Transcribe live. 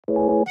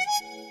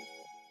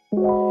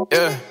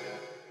Yeah.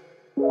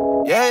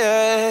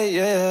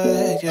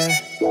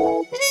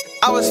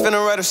 I was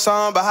finna write a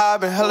song about how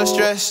I've been hella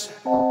stressed,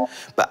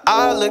 but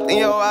I looked in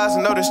your eyes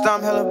and noticed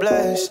I'm hella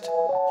blessed.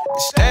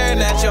 Staring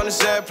at you on this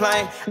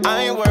airplane,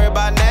 I ain't worried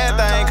about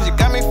nothing, cause you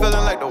got me feeling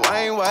like the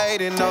Wayne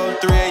Wade in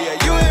 03.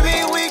 Yeah, you and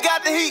me, we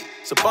got the heat,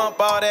 so bump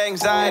all that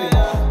anxiety.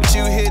 But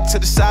you hit to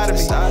the side of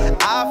me,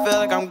 I feel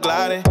like I'm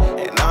gliding.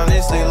 And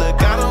honestly,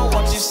 look, I don't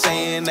want you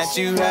saying that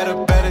you had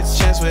a better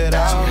chance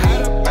without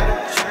me,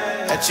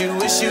 that you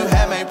wish you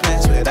had made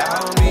plans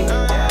without me.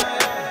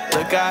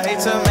 Look, I hate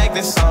to make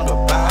this song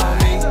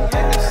about me,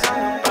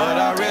 but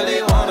I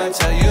really wanna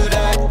tell you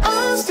that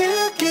I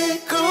still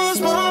get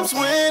goosebumps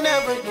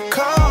whenever you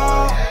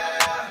call.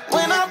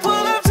 When I pull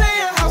up to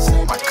your house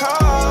in my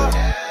car,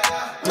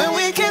 when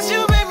we kiss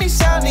you make me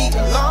sound the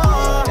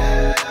alarm.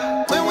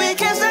 When we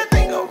kiss that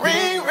thing go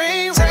ring,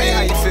 ring, ring. Tell me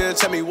how you feel,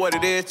 tell me what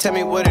it is, tell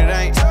me what it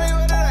ain't.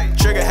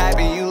 Trigger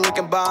happy, you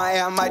looking by,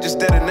 I might just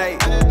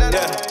detonate.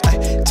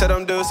 Yeah, tell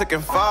them dudes looking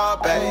far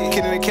back.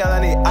 Kidding to kill, I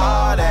need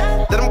all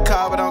that. Let them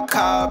call, but don't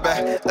call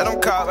back. Let them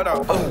call, but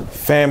don't.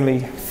 Family,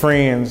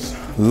 friends,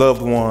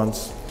 loved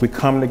ones, we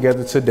come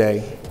together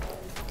today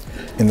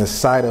in the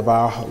sight of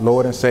our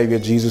Lord and Savior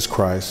Jesus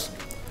Christ,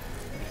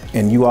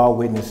 and you all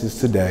witnesses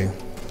today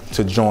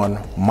to join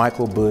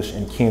Michael Bush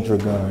and Kendra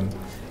Gunn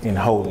in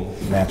holy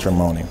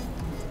matrimony.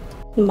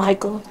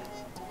 Michael,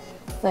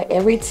 for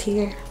every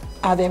tear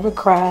I've ever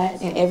cried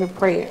and every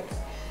prayer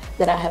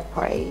that I have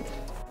prayed.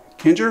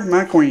 Kendra,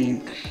 my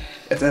queen,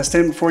 as I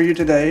stand before you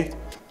today,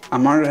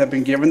 I'm honored to have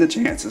been given the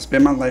chance to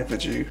spend my life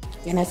with you.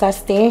 And as I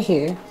stand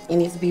here in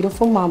this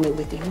beautiful moment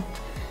with you,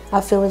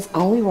 I feel it's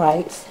only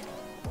right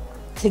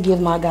to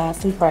give my God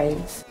some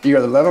praise. You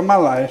are the love of my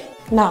life.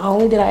 Not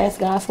only did I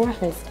ask God for a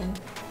husband,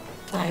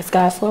 I asked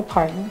God for a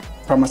partner.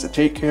 Promise to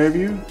take care of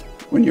you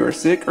when you are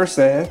sick or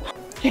sad.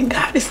 And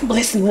God is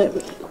blessing with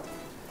me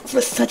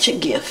for such a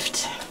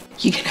gift.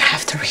 You're gonna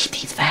have to read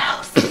these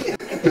vows later.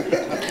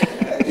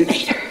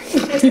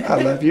 I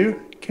love you,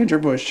 Kendra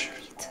Bush.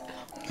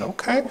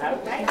 Okay.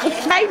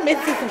 Okay,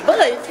 Mrs.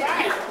 Bush.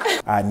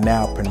 I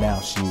now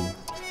pronounce you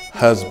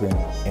husband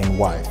and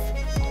wife.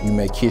 You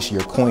may kiss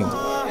your queen.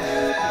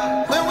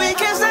 When we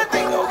kiss that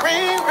thing go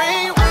ring,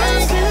 ring,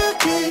 ring. Still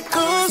get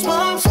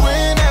goosebumps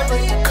whenever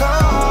you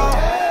call.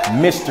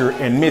 Mr.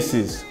 and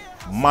Mrs.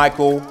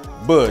 Michael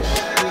Bush.